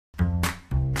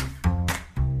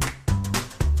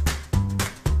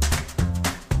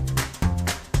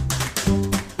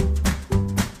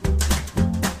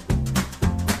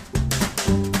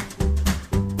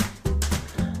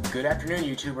Good afternoon,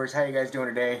 YouTubers. How you guys doing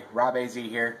today? Rob AZ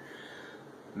here.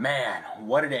 Man,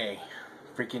 what a day.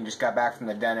 Freaking just got back from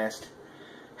the dentist.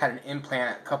 Had an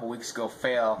implant a couple weeks ago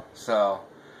fail, so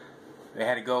they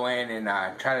had to go in and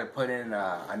try to put in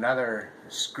another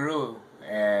screw,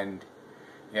 and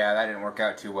yeah, that didn't work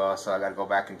out too well, so I got to go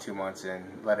back in 2 months and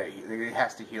it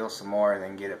has to heal some more and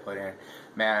then get it put in.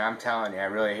 Man, I'm telling you, I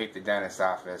really hate the dentist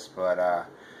office, but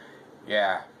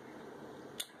yeah,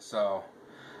 so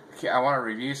I want to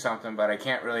review something, but I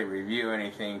can't really review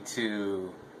anything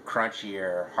too crunchy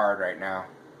or hard right now.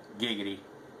 Giggity.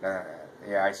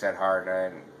 Yeah, I said hard.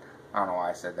 I don't know why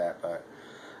I said that, but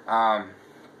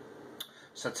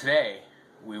so today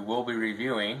we will be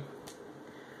reviewing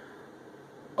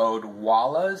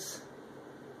Odwalla's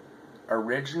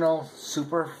Original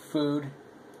Superfood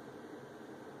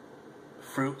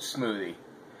Fruit Smoothie.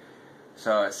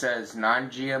 So it says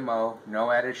non-GMO,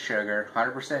 no added sugar,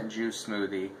 100% juice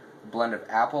smoothie, blend of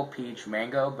apple, peach,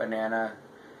 mango, banana,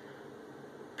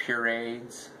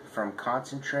 purees from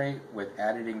concentrate with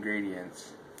added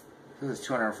ingredients. This is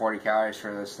 240 calories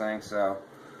for this thing, so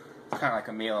it's kind of like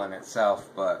a meal in itself.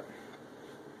 But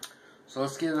so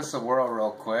let's give this a whirl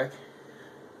real quick.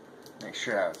 Make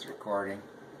sure that it's recording.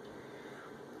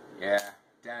 Yeah,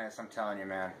 dentists, I'm telling you,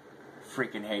 man,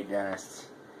 freaking hate dentists.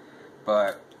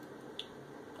 But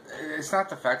it's not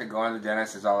the fact that going to the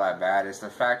dentist is all that bad. It's the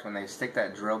fact when they stick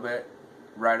that drill bit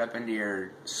right up into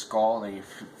your skull and you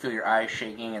feel your eyes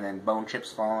shaking and then bone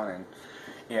chips falling, and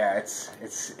yeah, it's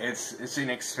an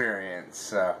experience.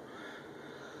 So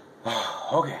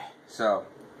okay, so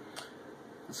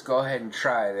let's go ahead and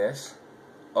try this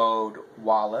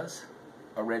Odwalla's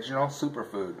Original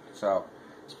Superfood. So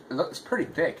it's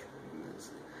pretty thick.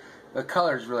 The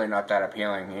color is really not that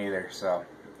appealing either. So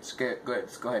let's go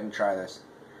ahead and try this.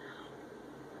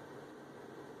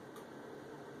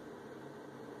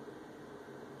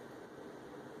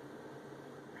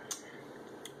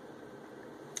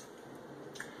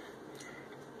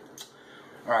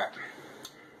 Alright,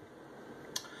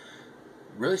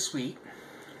 really sweet,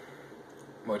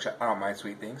 which I don't mind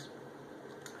sweet things.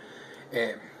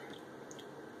 It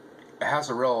has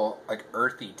a real, like,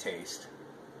 earthy taste.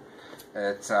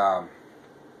 It's, let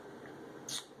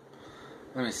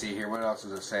me see here, what else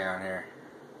does it say on here?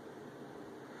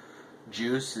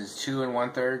 Juice is 2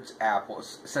 1/3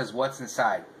 apples. It says what's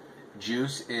inside.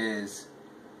 Juice is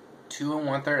 2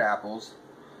 1/3 apples,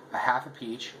 a half a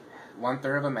peach,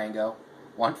 1/3 of a mango,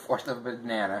 1/4 of a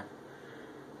banana,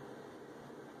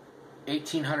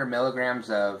 1,800 milligrams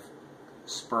of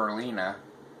spirulina,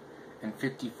 and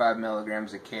 55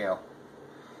 milligrams of kale.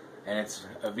 And it's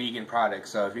a vegan product,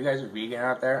 so if you guys are vegan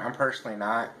out there, I'm personally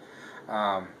not.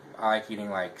 I like eating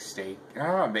like steak. I'm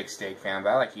not a big steak fan, but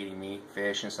I like eating meat,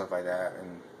 fish, and stuff like that,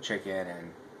 and chicken,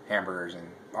 and hamburgers,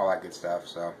 and all that good stuff,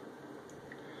 so.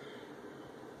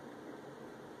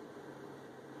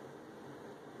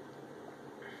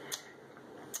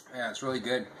 Yeah, it's really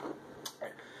good.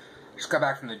 Just got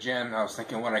back from the gym. I was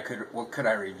thinking what could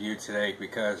I review today,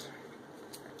 because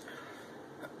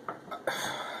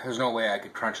there's no way I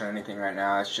could crunch on anything right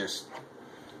now. It's just,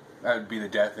 that would be the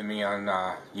death of me on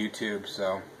YouTube.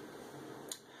 So,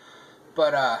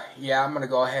 but yeah, I'm gonna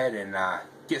go ahead and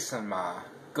get some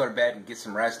go to bed and get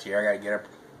some rest here. I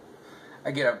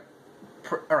get up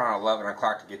around 11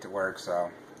 o'clock to get to work.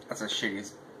 So that's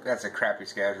a crappy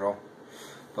schedule,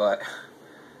 but.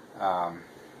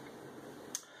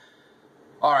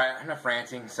 Alright, enough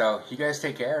ranting. So you guys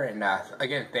take care, and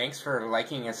again, thanks for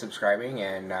liking and subscribing,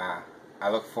 and I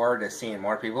look forward to seeing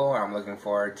more people. I'm looking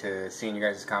forward to seeing you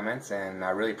guys' comments, and I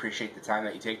really appreciate the time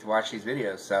that you take to watch these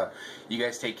videos. So you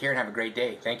guys take care and have a great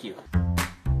day. Thank you.